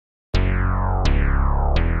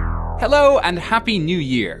Hello and Happy New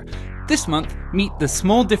Year! This month, meet the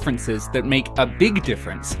small differences that make a big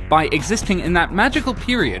difference by existing in that magical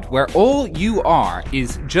period where all you are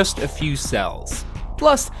is just a few cells.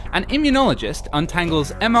 Plus, an immunologist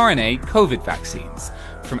untangles mRNA COVID vaccines,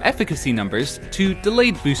 from efficacy numbers to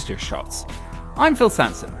delayed booster shots. I'm Phil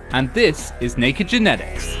Sansom, and this is Naked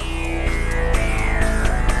Genetics.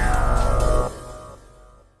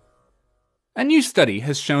 A new study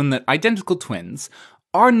has shown that identical twins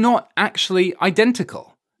are not actually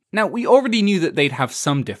identical. Now, we already knew that they'd have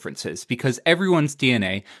some differences because everyone's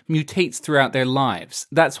DNA mutates throughout their lives.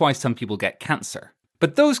 That's why some people get cancer.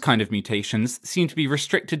 But those kind of mutations seem to be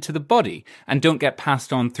restricted to the body and don't get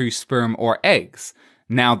passed on through sperm or eggs.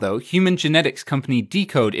 Now, though, human genetics company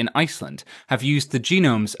Decode in Iceland have used the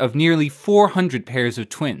genomes of nearly 400 pairs of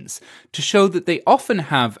twins to show that they often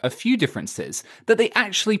have a few differences that they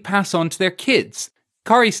actually pass on to their kids.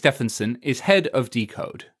 Kari Stephenson is head of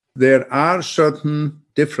Decode. There are certain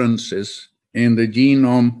differences in the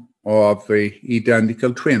genome of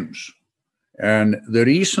identical twins. And the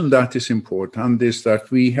reason that is important is that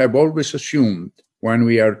we have always assumed when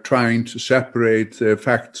we are trying to separate the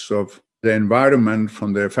effects of the environment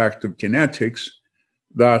from the effect of genetics,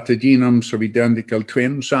 that the genomes of identical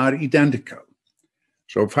twins are identical.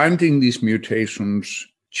 So finding these mutations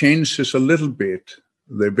changes a little bit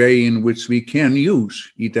the way in which we can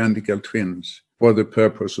use identical twins for the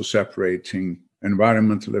purpose of separating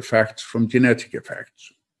environmental effects from genetic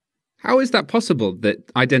effects. How is that possible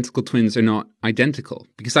that identical twins are not identical?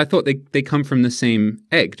 Because I thought they come from the same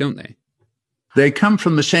egg, don't they? They come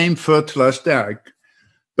from the same fertilized egg,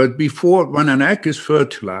 but when an egg is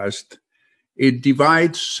fertilized, it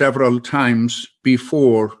divides several times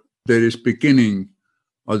before there is beginning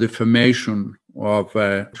of the formation of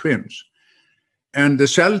twins. And the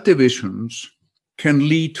cell divisions can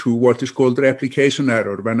lead to what is called replication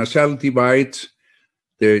error. When a cell divides,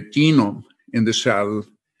 the genome in the cell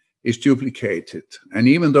is duplicated. And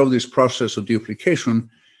even though this process of duplication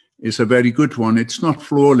is a very good one, it's not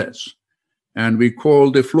flawless. And we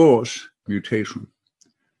call the flaws mutation.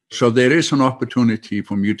 So there is an opportunity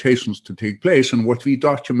for mutations to take place. And what we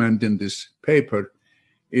document in this paper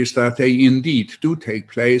is that they indeed do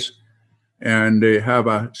take place, and they have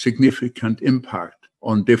a significant impact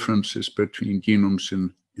on differences between genomes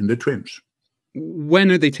in the twins. When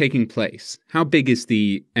are they taking place? How big is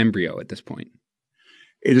the embryo at this point?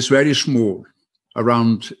 It is very small,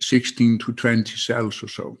 around 16 to 20 cells or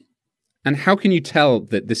so. And how can you tell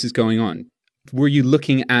that this is going on? Were you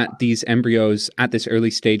looking at these embryos at this early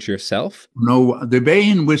stage yourself? No, the way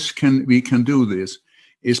in which we can do this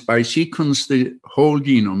is by sequence the whole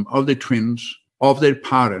genome of the twins, of their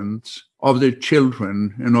parents, of their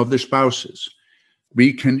children, and of their spouses.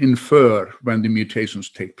 We can infer when the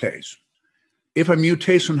mutations take place. If a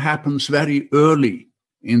mutation happens very early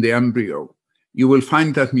in the embryo, you will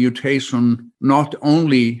find that mutation not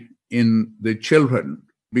only in the children,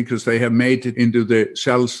 because they have made it into the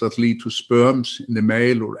cells that lead to sperms in the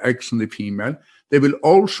male or eggs in the female, they will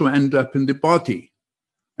also end up in the body.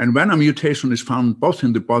 And when a mutation is found both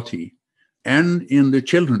in the body and in the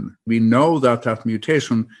children, we know that that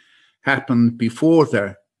mutation happened before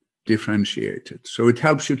they're differentiated. So it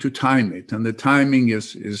helps you to time it. And the timing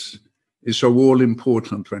is so all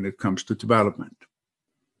important when it comes to development.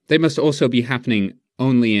 They must also be happening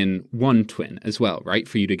only in one twin as well, right?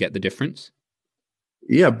 For you to get the difference?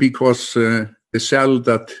 Yeah, because the cell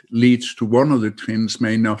that leads to one of the twins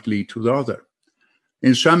may not lead to the other.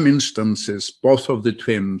 In some instances, both of the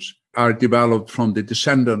twins are developed from the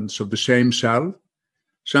descendants of the same cell.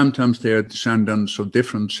 Sometimes they are descendants of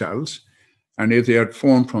different cells. And if they are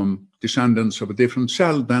formed from descendants of a different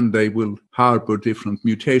cell, then they will harbor different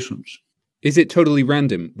mutations. Is it totally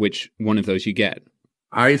random which one of those you get?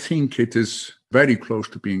 I think it is very close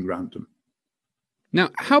to being random. Now,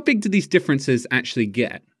 how big do these differences actually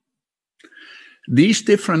get? These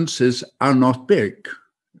differences are not big.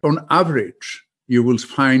 On average, you will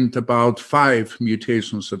find about 5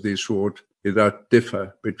 mutations of this sort that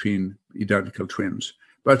differ between identical twins,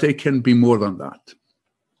 but they can be more than that.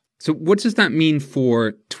 So what does that mean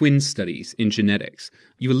for twin studies in genetics?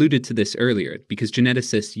 You alluded to this earlier, because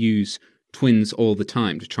geneticists use twins all the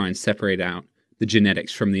time to try and separate out the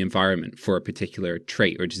genetics from the environment for a particular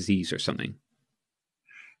trait or disease or something.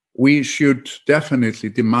 We should definitely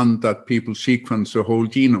demand that people sequence the whole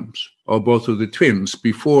genomes of both of the twins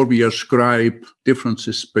before we ascribe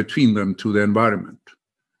differences between them to the environment.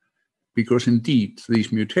 Because indeed,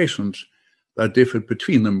 these mutations that differ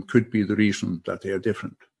between them could be the reason that they are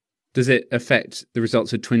different. Does it affect the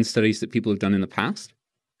results of twin studies that people have done in the past?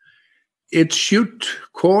 It should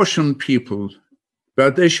caution people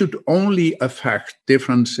But they should only affect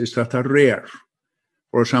differences that are rare.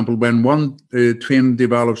 For example, when one twin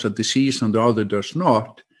develops a disease and the other does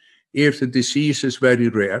not, if the disease is very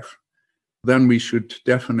rare, then we should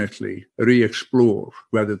definitely re-explore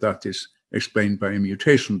whether that is explained by a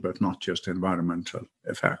mutation, but not just environmental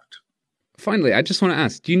effect. Finally, I just want to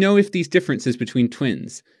ask, do you know if these differences between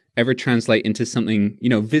twins ever translate into something,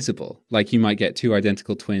 visible, like you might get two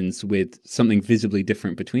identical twins with something visibly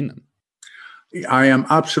different between them? I am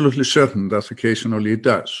absolutely certain that occasionally it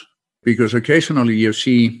does, because occasionally you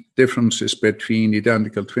see differences between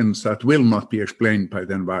identical twins that will not be explained by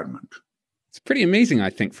the environment. It's pretty amazing, I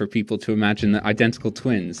think, for people to imagine that identical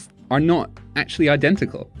twins are not actually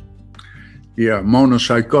identical. Yeah,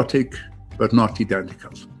 monozygotic, but not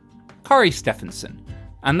identical. Kari Stephenson,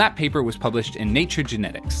 and that paper was published in Nature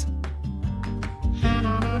Genetics.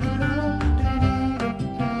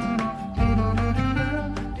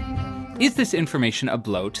 Is this information a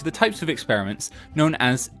blow to the types of experiments known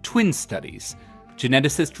as twin studies?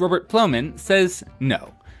 Geneticist Robert Plomin says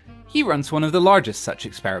no. He runs one of the largest such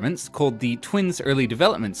experiments, called the Twins Early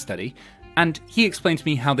Development Study, and he explained to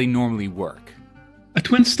me how they normally work. A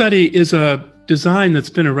twin study is a design that's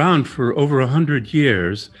been around for over 100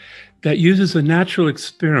 years that uses a natural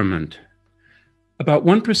experiment. About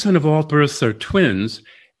 1% of all births are twins,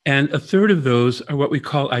 and a third of those are what we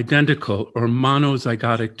call identical or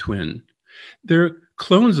monozygotic twin. They're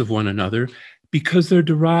clones of one another because they're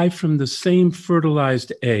derived from the same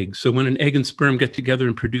fertilized egg. So when an egg and sperm get together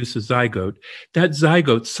and produce a zygote, that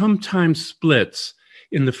zygote sometimes splits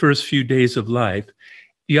in the first few days of life.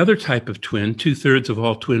 The other type of twin, 2/3 of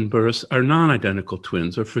all twin births, are non-identical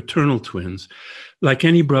twins or fraternal twins. Like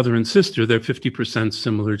any brother and sister, they're 50%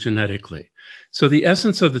 similar genetically. So the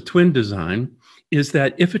essence of the twin design is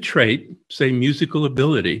that if a trait, say musical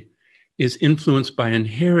ability, is influenced by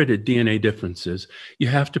inherited DNA differences, you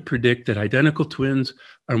have to predict that identical twins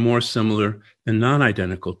are more similar than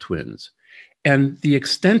non-identical twins. And the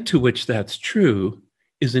extent to which that's true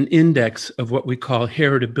is an index of what we call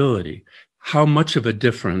heritability. How much of a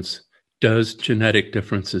difference does genetic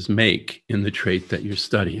differences make in the trait that you're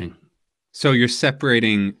studying? So you're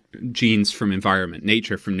separating genes from environment,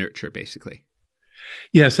 nature from nurture, basically.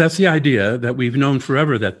 Yes, that's the idea, that we've known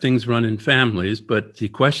forever that things run in families, but the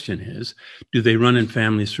question is, do they run in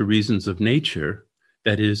families for reasons of nature,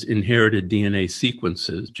 that is inherited DNA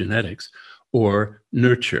sequences, genetics, or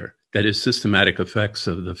nurture, that is systematic effects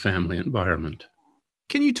of the family environment?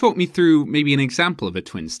 Can you talk me through maybe an example of a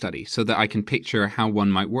twin study so that I can picture how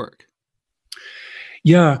one might work?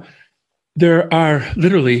 Yeah, there are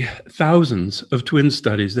literally thousands of twin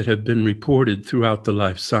studies that have been reported throughout the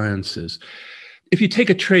life sciences. If you take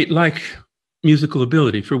a trait like musical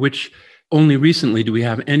ability, for which only recently do we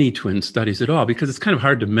have any twin studies at all, because it's kind of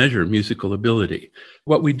hard to measure musical ability.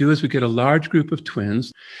 What we do is we get a large group of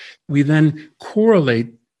twins. We then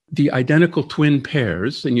correlate the identical twin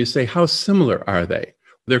pairs, and you say, how similar are they?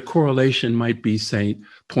 Their correlation might be, say,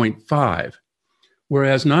 0.5.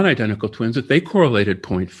 Whereas non-identical twins, if they correlated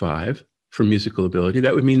 0.5 for musical ability,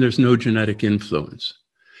 that would mean there's no genetic influence.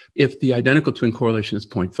 If the identical twin correlation is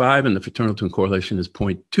 0.5 and the fraternal twin correlation is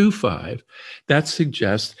 0.25, that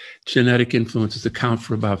suggests genetic influences account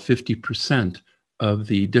for about 50% of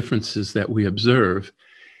the differences that we observe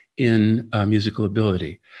in musical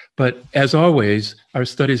ability. But as always, our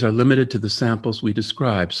studies are limited to the samples we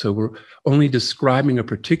describe. So we're only describing a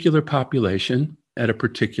particular population at a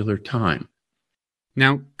particular time.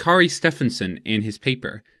 Now, Kari Stephenson, in his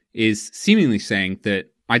paper, is seemingly saying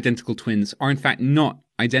that identical twins are in fact not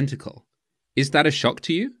identical. Is that a shock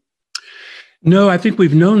to you? No, I think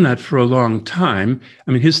we've known that for a long time.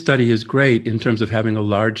 I mean, his study is great in terms of having a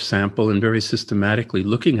large sample and very systematically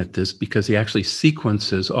looking at this because he actually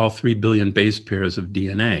sequences all 3 billion base pairs of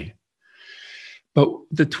DNA. But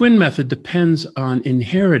the twin method depends on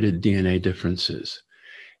inherited DNA differences.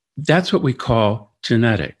 That's what we call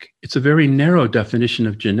genetic. It's a very narrow definition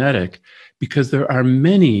of genetic because there are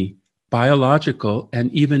many biological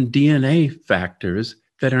and even DNA factors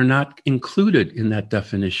that are not included in that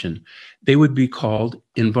definition. They would be called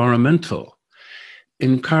environmental.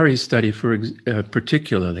 In Kari's study,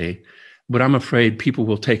 particularly, what I'm afraid people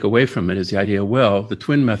will take away from it is the idea, well, the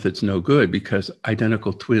twin method's no good because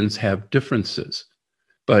identical twins have differences.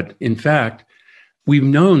 But in fact, we've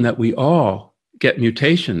known that we all get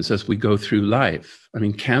mutations as we go through life. I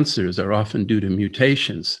mean, cancers are often due to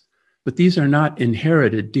mutations. But these are not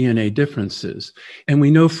inherited DNA differences. And we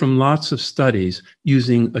know from lots of studies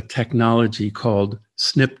using a technology called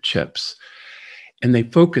SNP chips, and they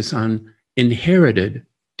focus on inherited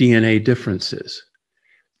DNA differences.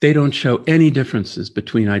 They don't show any differences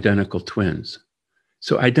between identical twins.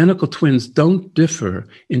 So identical twins don't differ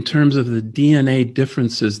in terms of the DNA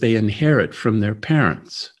differences they inherit from their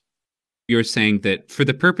parents. You're saying that for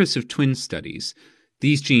the purpose of twin studies,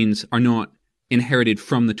 these genes are not inherited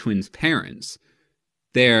from the twins' parents.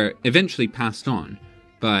 They're eventually passed on,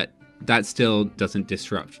 but that still doesn't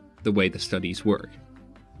disrupt the way the studies work.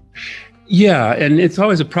 Yeah, and it's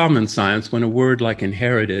always a problem in science when a word like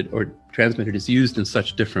inherited or transmitted is used in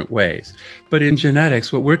such different ways. But in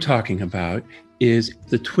genetics, what we're talking about is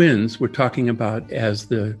the twins we're talking about as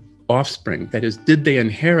the offspring. That is, did they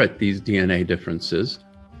inherit these DNA differences,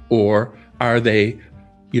 or are they,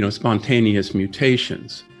 spontaneous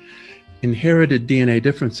mutations? Inherited DNA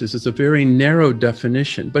differences is a very narrow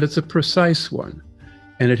definition, but it's a precise one.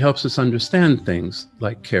 And it helps us understand things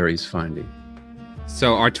like Carrie's finding.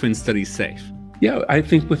 So are twin studies safe? Yeah, I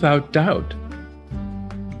think without doubt.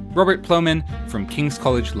 Robert Plomin from King's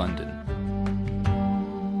College London.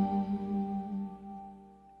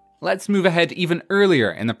 Let's move ahead even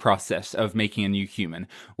earlier in the process of making a new human,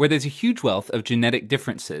 where there's a huge wealth of genetic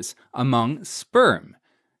differences among sperm.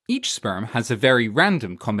 Each sperm has a very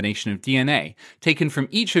random combination of DNA, taken from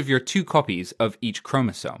each of your 2 copies of each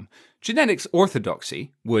chromosome. Genetics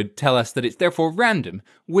orthodoxy would tell us that it's therefore random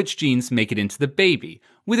which genes make it into the baby,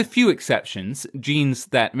 with a few exceptions, genes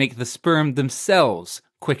that make the sperm themselves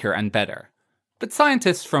quicker and better. But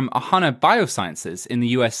scientists from Ahana Biosciences in the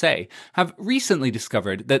USA have recently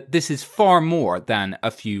discovered that this is far more than a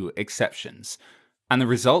few exceptions. And the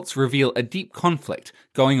results reveal a deep conflict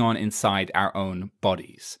going on inside our own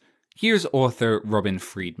bodies. Here's author Robin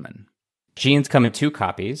Friedman. Genes come in 2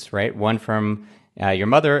 copies, right? One from your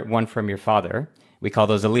mother, one from your father. We call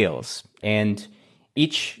those alleles. And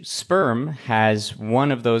each sperm has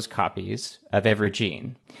one of those copies of every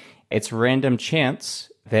gene. It's random chance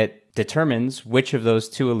that determines which of those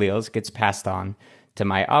 2 alleles gets passed on to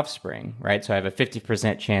my offspring, right? So I have a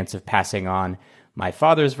 50% chance of passing on my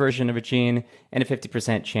father's version of a gene and a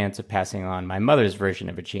 50% chance of passing on my mother's version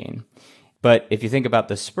of a gene. But if you think about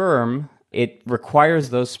the sperm, it requires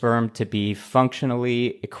those sperm to be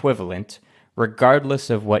functionally equivalent regardless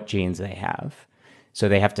of what genes they have. So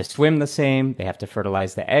they have to swim the same, they have to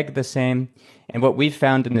fertilize the egg the same. And what we've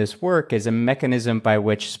found in this work is a mechanism by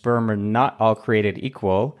which sperm are not all created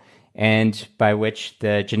equal, and by which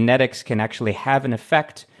the genetics can actually have an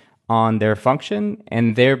effect on their function,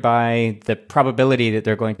 and thereby the probability that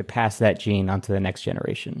they're going to pass that gene on to the next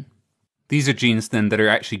generation. These are genes then that are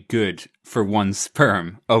actually good for one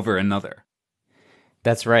sperm over another.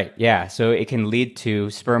 That's right, yeah. So it can lead to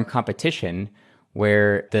sperm competition,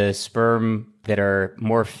 where the sperm that are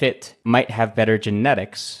more fit might have better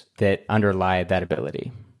genetics that underlie that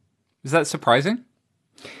ability. Is that surprising?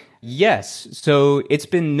 Yes. So it's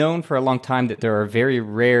been known for a long time that there are very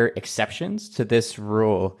rare exceptions to this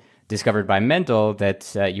rule discovered by Mendel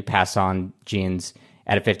that you pass on genes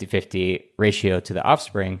at a 50-50 ratio to the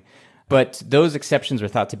offspring. But those exceptions are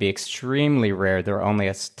thought to be extremely rare. There are only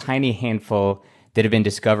a tiny handful that have been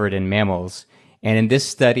discovered in mammals. And in this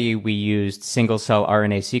study, we used single-cell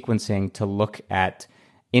RNA sequencing to look at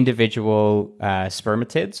individual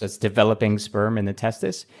spermatids, that's developing sperm in the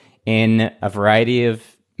testis, in a variety of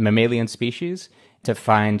mammalian species to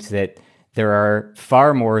find that there are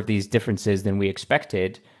far more of these differences than we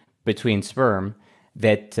expected between sperm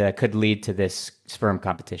that could lead to this sperm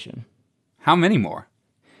competition. How many more?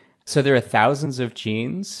 So there are thousands of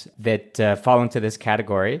genes that fall into this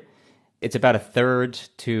category. It's about 1/3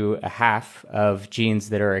 to a half of genes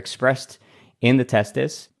that are expressed in the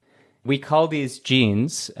testis. We call these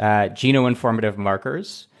genes genoinformative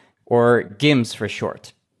markers, or GIMs for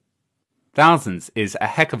short. Thousands is a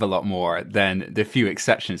heck of a lot more than the few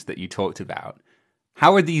exceptions that you talked about.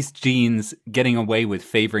 How are these genes getting away with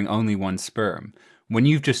favoring only one sperm, when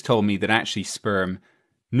you've just told me that actually sperm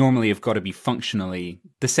normally have got to be functionally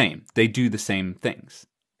the same? They do the same things.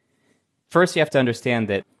 First, you have to understand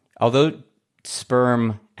that although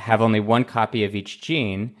sperm have only one copy of each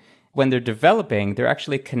gene, when they're developing, they're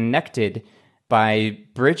actually connected by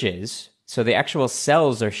bridges. So the actual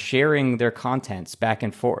cells are sharing their contents back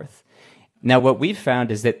and forth. Now, what we've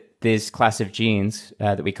found is that this class of genes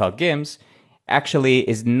that we call GIMs actually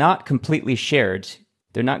is not completely shared.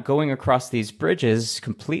 They're not going across these bridges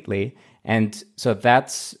completely. And so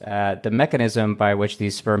that's the mechanism by which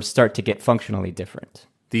these sperms start to get functionally different.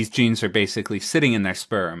 These genes are basically sitting in their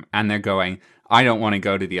sperm and they're going, I don't want to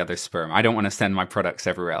go to the other sperm. I don't want to send my products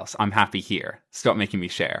everywhere else. I'm happy here. Stop making me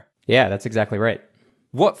share. Yeah, that's exactly right.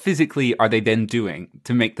 What physically are they then doing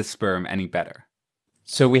to make the sperm any better?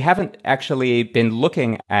 So we haven't actually been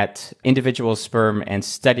looking at individual sperm and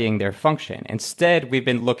studying their function. Instead, we've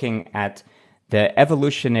been looking at the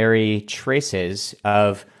evolutionary traces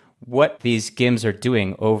of what these GIMs are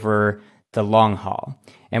doing over the long haul.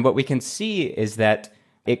 And what we can see is that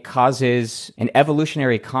it causes an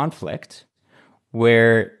evolutionary conflict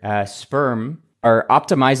where sperm are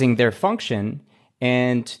optimizing their function,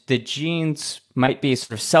 and the genes might be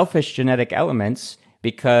sort of selfish genetic elements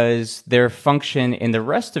because their function in the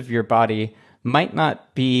rest of your body might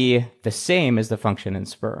not be the same as the function in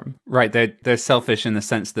sperm. Right, they're selfish in the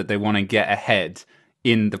sense that they want to get ahead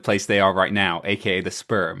in the place they are right now, aka the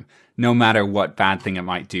sperm, no matter what bad thing it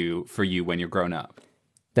might do for you when you're grown up.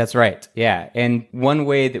 That's right, yeah. And one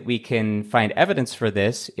way that we can find evidence for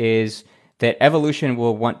this is that evolution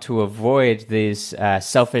will want to avoid these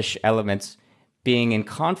selfish elements being in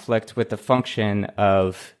conflict with the function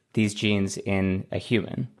of these genes in a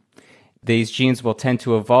human. These genes will tend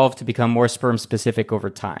to evolve to become more sperm-specific over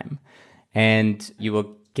time. And you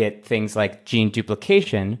will get things like gene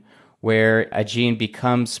duplication, where a gene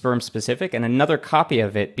becomes sperm-specific and another copy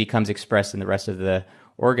of it becomes expressed in the rest of the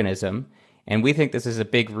organism. And we think this is a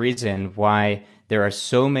big reason why there are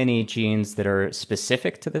so many genes that are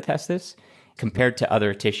specific to the testis compared to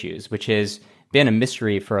other tissues, which has been a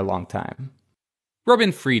mystery for a long time.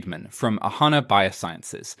 Robin Friedman from Ahana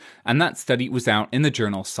Biosciences, and that study was out in the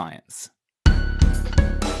journal Science.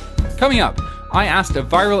 Coming up, I asked a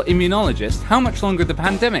viral immunologist how much longer the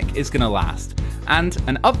pandemic is going to last, and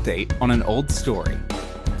an update on an old story.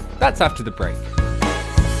 That's after the break.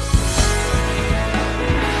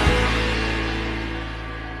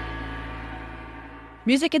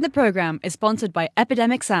 Music in the program is sponsored by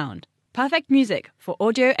Epidemic Sound, perfect music for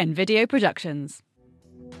audio and video productions.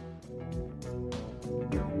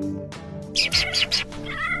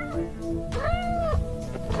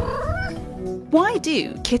 Why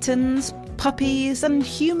do kittens, puppies, and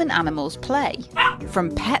human animals play?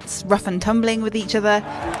 From pets rough and tumbling with each other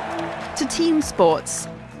to team sports.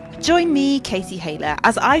 Join me, Katie Haylor,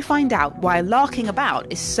 as I find out why larking about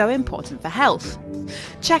is so important for health.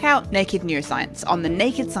 Check out Naked Neuroscience on the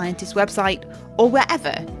Naked Scientist website or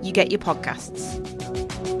wherever you get your podcasts.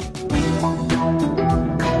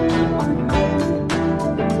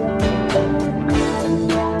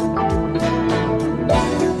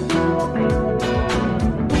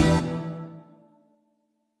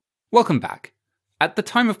 Welcome back. At the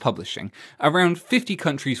time of publishing, around 50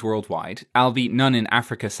 countries worldwide, albeit none in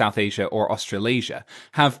Africa, South Asia, or Australasia,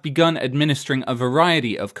 have begun administering a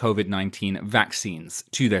variety of COVID-19 vaccines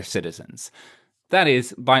to their citizens. That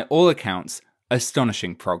is, by all accounts,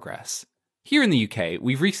 astonishing progress. Here in the UK,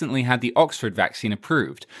 we've recently had the Oxford vaccine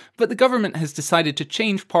approved, but the government has decided to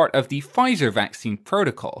change part of the Pfizer vaccine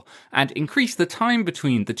protocol and increase the time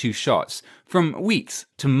between the two shots from weeks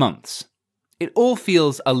to months. It all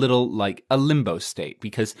feels a little like a limbo state,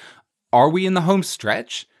 because are we in the home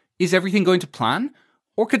stretch? Is everything going to plan?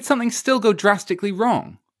 Or could something still go drastically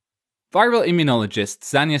wrong? Viral immunologist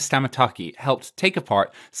Zanya Stamataki helped take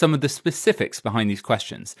apart some of the specifics behind these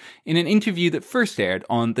questions in an interview that first aired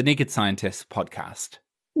on the Naked Scientist podcast.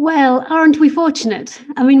 Well, aren't we fortunate?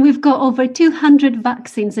 I mean, we've got over 200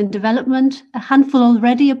 vaccines in development, a handful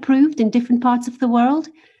already approved in different parts of the world.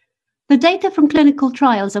 The data from clinical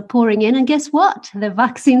trials are pouring in, and guess what? The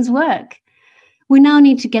vaccines work. We now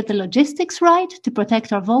need to get the logistics right to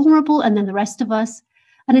protect our vulnerable and then the rest of us.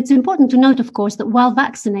 And it's important to note, of course, that while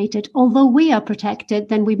vaccinated, although we are protected,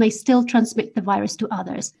 then we may still transmit the virus to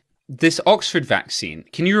others. This Oxford vaccine,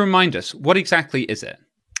 can you remind us, what exactly is it?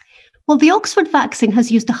 Well, the Oxford vaccine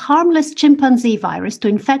has used a harmless chimpanzee virus to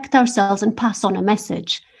infect our cells and pass on a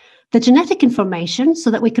message. The genetic information so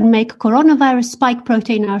that we can make coronavirus spike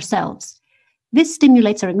protein ourselves. This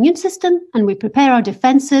stimulates our immune system and we prepare our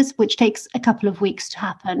defenses, which takes a couple of weeks to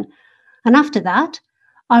happen. And after that,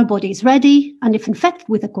 our body is ready, and if infected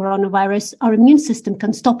with the coronavirus, our immune system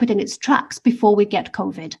can stop it in its tracks before we get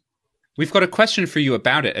COVID. We've got a question for you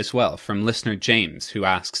about it as well from listener James, who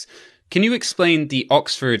asks, can you explain the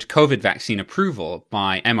Oxford COVID vaccine approval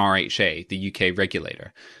by mRNA, the UK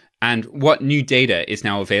regulator? And what new data is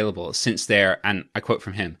now available since their, and I quote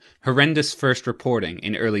from him, horrendous first reporting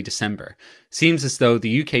in early December? Seems as though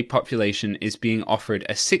the UK population is being offered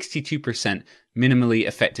a 62% minimally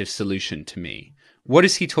effective solution to me. What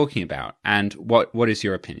is he talking about, and what is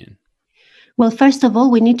your opinion? Well, first of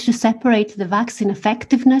all, we need to separate the vaccine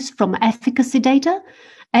effectiveness from efficacy data.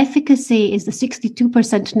 Efficacy is the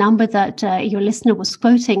 62% number that your listener was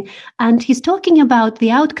quoting. And he's talking about the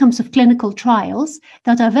outcomes of clinical trials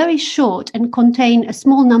that are very short and contain a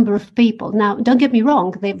small number of people. Now, don't get me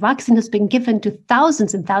wrong, the vaccine has been given to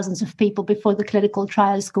thousands and thousands of people before the clinical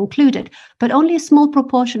trial is concluded, but only a small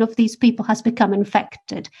proportion of these people has become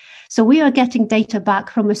infected. So we are getting data back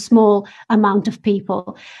from a small amount of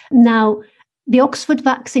people. Now, the Oxford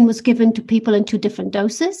vaccine was given to people in 2 different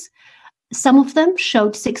doses. Some of them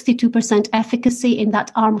showed 62% efficacy in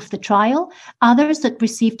that arm of the trial. Others that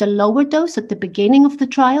received a lower dose at the beginning of the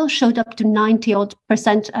trial showed up to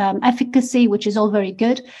 90% efficacy, which is all very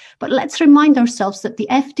good. But let's remind ourselves that the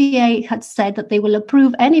FDA had said that they will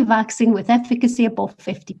approve any vaccine with efficacy above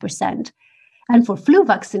 50%. And for flu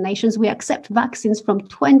vaccinations, we accept vaccines from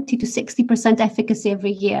 20 to 60% efficacy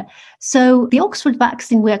every year. So the Oxford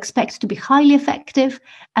vaccine we expect to be highly effective,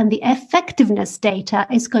 and the effectiveness data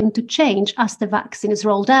is going to change as the vaccine is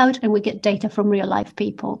rolled out and we get data from real life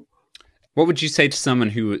people. What would you say to someone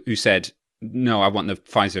who said, no, I want the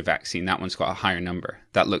Pfizer vaccine, that one's got a higher number,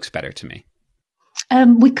 that looks better to me?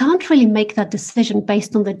 We can't really make that decision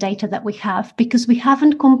based on the data that we have because we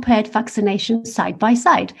haven't compared vaccinations side by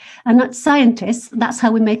side. And as scientists, that's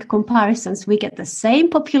how we make comparisons. We get the same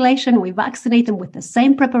population, we vaccinate them with the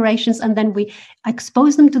same preparations, and then we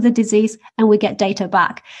expose them to the disease and we get data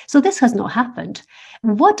back. So this has not happened.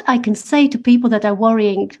 What I can say to people that are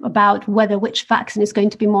worrying about whether which vaccine is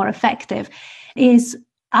going to be more effective is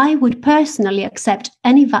I would personally accept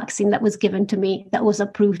any vaccine that was given to me that was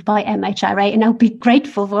approved by MHRA, and I'll be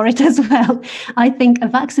grateful for it as well. I think a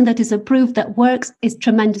vaccine that is approved that works is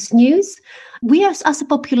tremendous news. We as a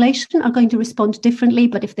population are going to respond differently,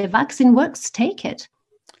 but if the vaccine works, take it.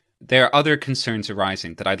 There are other concerns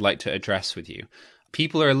arising that I'd like to address with you.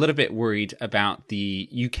 People are a little bit worried about the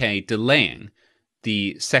UK delaying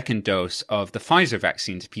the second dose of the Pfizer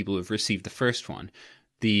vaccine to people who've received the first one.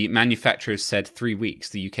 The manufacturers said 3 weeks.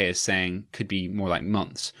 The UK is saying could be more like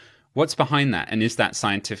months. What's behind that? And is that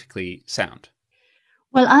scientifically sound?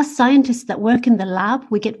 Well, as scientists that work in the lab,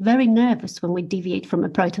 we get very nervous when we deviate from a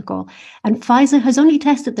protocol. And Pfizer has only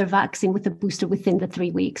tested their vaccine with a booster within the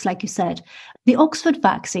 3 weeks, like you said. The Oxford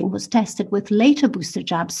vaccine was tested with later booster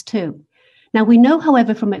jabs too. Now, we know,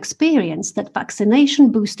 however, from experience that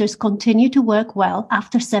vaccination boosters continue to work well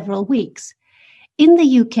after several weeks. In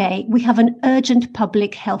the UK, we have an urgent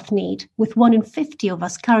public health need, with 1 in 50 of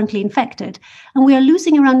us currently infected, and we are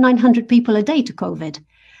losing around 900 people a day to COVID. I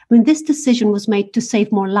mean, this decision was made to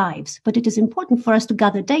save more lives, but it is important for us to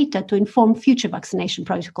gather data to inform future vaccination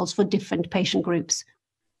protocols for different patient groups.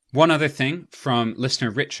 One other thing from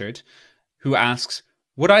listener Richard, who asks,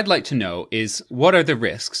 what I'd like to know is what are the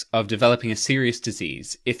risks of developing a serious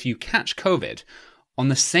disease if you catch COVID on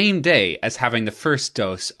the same day as having the first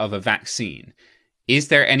dose of a vaccine? Is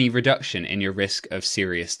there any reduction in your risk of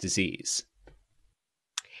serious disease?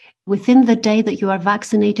 Within the day that you are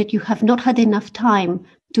vaccinated, you have not had enough time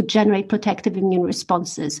to generate protective immune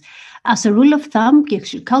responses. As a rule of thumb, you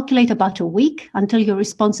should calculate about a week until your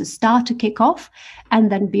responses start to kick off. And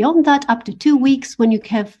then beyond that, up to 2 weeks when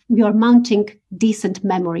you're mounting decent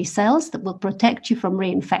memory cells that will protect you from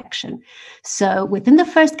reinfection. So within the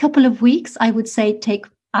first couple of weeks, I would say take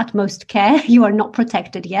utmost care. You are not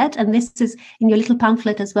protected yet. And this is in your little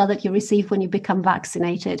pamphlet as well that you receive when you become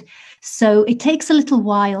vaccinated. So it takes a little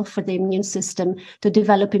while for the immune system to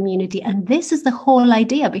develop immunity. And this is the whole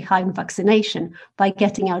idea behind vaccination. By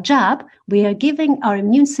getting our jab, we are giving our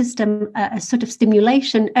immune system a sort of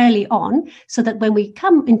stimulation early on so that when we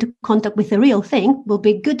come into contact with the real thing, we'll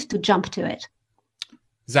be good to jump to it.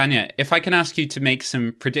 Zanya, if I can ask you to make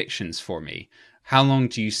some predictions for me, how long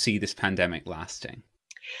do you see this pandemic lasting?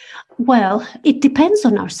 Well, it depends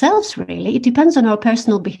on ourselves, really. It depends on our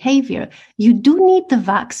personal behavior. You do need the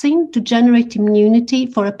vaccine to generate immunity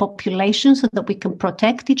for a population so that we can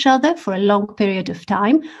protect each other for a long period of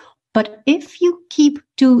time. But if you keep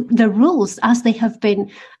to the rules as they have been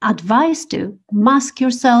advised to, mask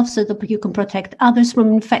yourself so that you can protect others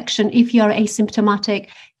from infection. If you are asymptomatic,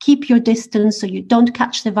 keep your distance so you don't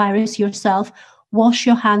catch the virus yourself. Wash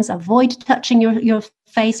your hands, avoid touching your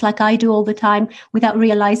face like I do all the time without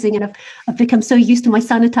realizing. And I've become so used to my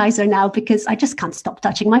sanitizer now because I just can't stop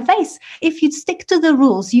touching my face. If you stick to the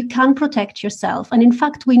rules, you can protect yourself. And in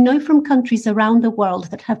fact, we know from countries around the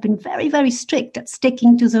world that have been very, very strict at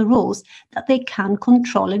sticking to the rules that they can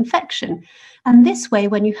control infection. And this way,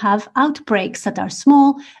 when you have outbreaks that are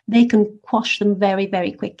small, they can quash them very,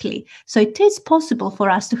 very quickly. So it is possible for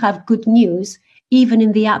us to have good news even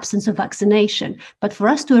in the absence of vaccination. But for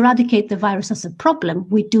us to eradicate the virus as a problem,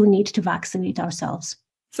 we do need to vaccinate ourselves.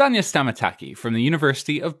 Zanya Stamataki from the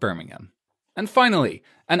University of Birmingham. And finally,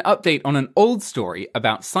 an update on an old story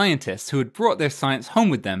about scientists who had brought their science home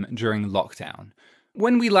with them during lockdown.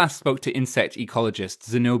 When we last spoke to insect ecologist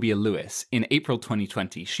Zenobia Lewis in April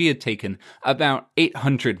 2020, she had taken about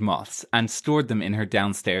 800 moths and stored them in her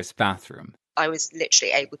downstairs bathroom. I was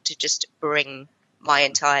literally able to just bring my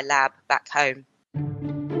entire lab back home.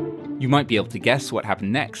 You might be able to guess what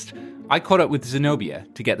happened next. I caught up with Zenobia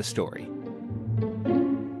to get the story.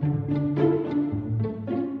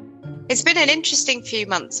 It's been an interesting few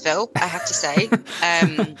months, Phil, I have to say.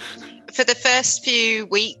 For the first few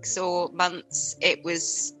weeks or months, it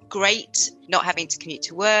was great not having to commute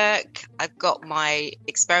to work. I've got my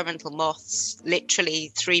experimental moths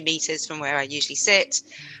literally 3 meters from where I usually sit.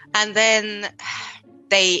 And then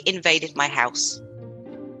they invaded my house.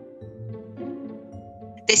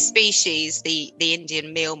 This species, the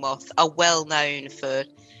Indian meal moth, are well known for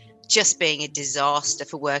just being a disaster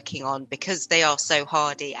for working on because they are so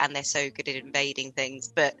hardy and they're so good at invading things.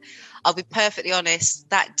 But I'll be perfectly honest,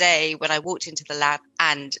 that day when I walked into the lab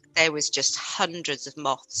and there was just hundreds of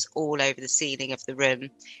moths all over the ceiling of the room,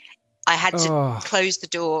 I had to close the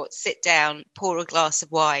door, sit down, pour a glass of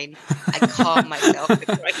wine and calm myself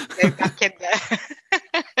before I could go back in there.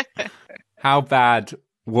 How bad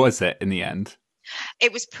was it in the end?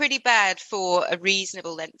 It was pretty bad for a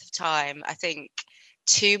reasonable length of time. I think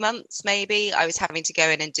 2 months maybe. I was having to go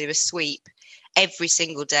in and do a sweep every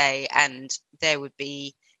single day, and there would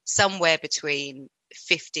be somewhere between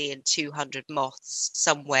 50 and 200 moths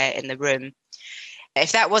somewhere in the room.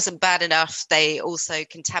 If that wasn't bad enough, they also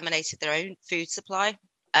contaminated their own food supply.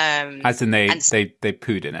 As in they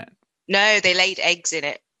pooed in it? No, they laid eggs in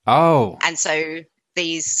it. Oh. And so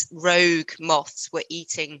these rogue moths were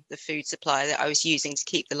eating the food supply that I was using to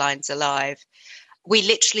keep the lines alive. We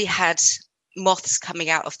literally had moths coming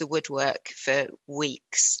out of the woodwork for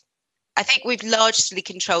weeks. I think we've largely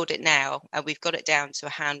controlled it now, and we've got it down to a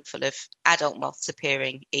handful of adult moths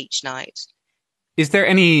appearing each night. Is there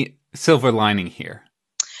any silver lining here?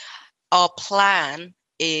 Our plan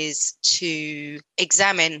is to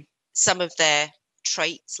examine some of their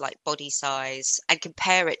traits like body size and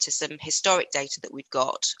compare it to some historic data that we've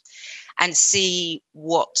got and see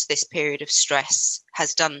what this period of stress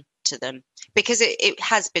has done to them. Because it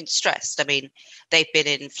has been stressed. I mean, they've been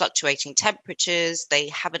in fluctuating temperatures. They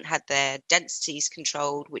haven't had their densities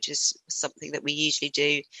controlled, which is something that we usually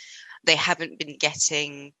do. They haven't been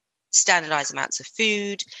getting standardized amounts of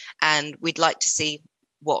food. And we'd like to see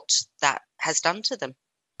what that has done to them.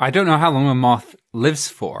 I don't know how long a moth lives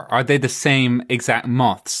for. Are they the same exact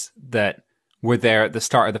moths that were there at the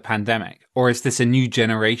start of the pandemic? Or is this a new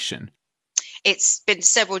generation? It's been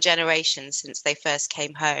several generations since they first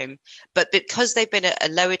came home, but because they've been at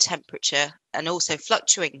a lower temperature and also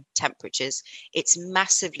fluctuating temperatures, it's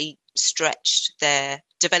massively stretched their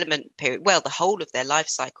development period, well, the whole of their life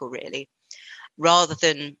cycle, really. Rather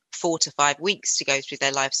than 4 to 5 weeks to go through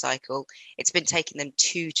their life cycle, it's been taking them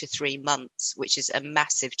 2 to 3 months, which is a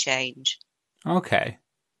massive change. Okay.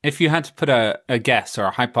 If you had to put a guess or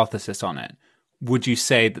a hypothesis on it, would you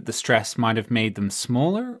say that the stress might have made them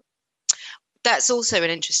smaller? That's also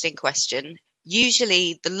an interesting question.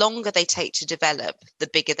 Usually, the longer they take to develop, the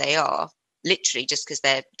bigger they are, literally just because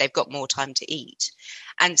they've got more time to eat.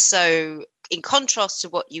 And so, in contrast to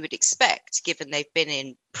what you would expect, given they've been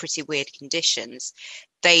in pretty weird conditions,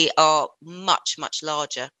 they are much, much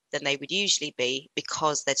larger than they would usually be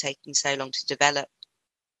because they're taking so long to develop.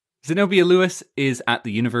 Zenobia Lewis is at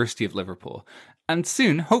the University of Liverpool, and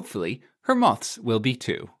soon, hopefully, her moths will be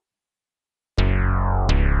too.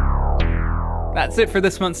 That's it for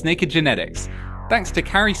this month's Naked Genetics. Thanks to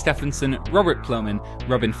Carrie Stephenson, Robert Plomin,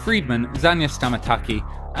 Robin Friedman, Zanya Stamataki,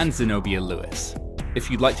 and Zenobia Lewis. If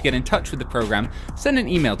you'd like to get in touch with the programme, send an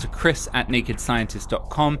email to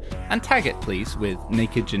chris@nakedscientist.com and tag it, please, with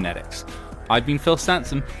Naked Genetics. I've been Phil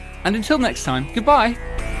Sansom, and until next time, goodbye!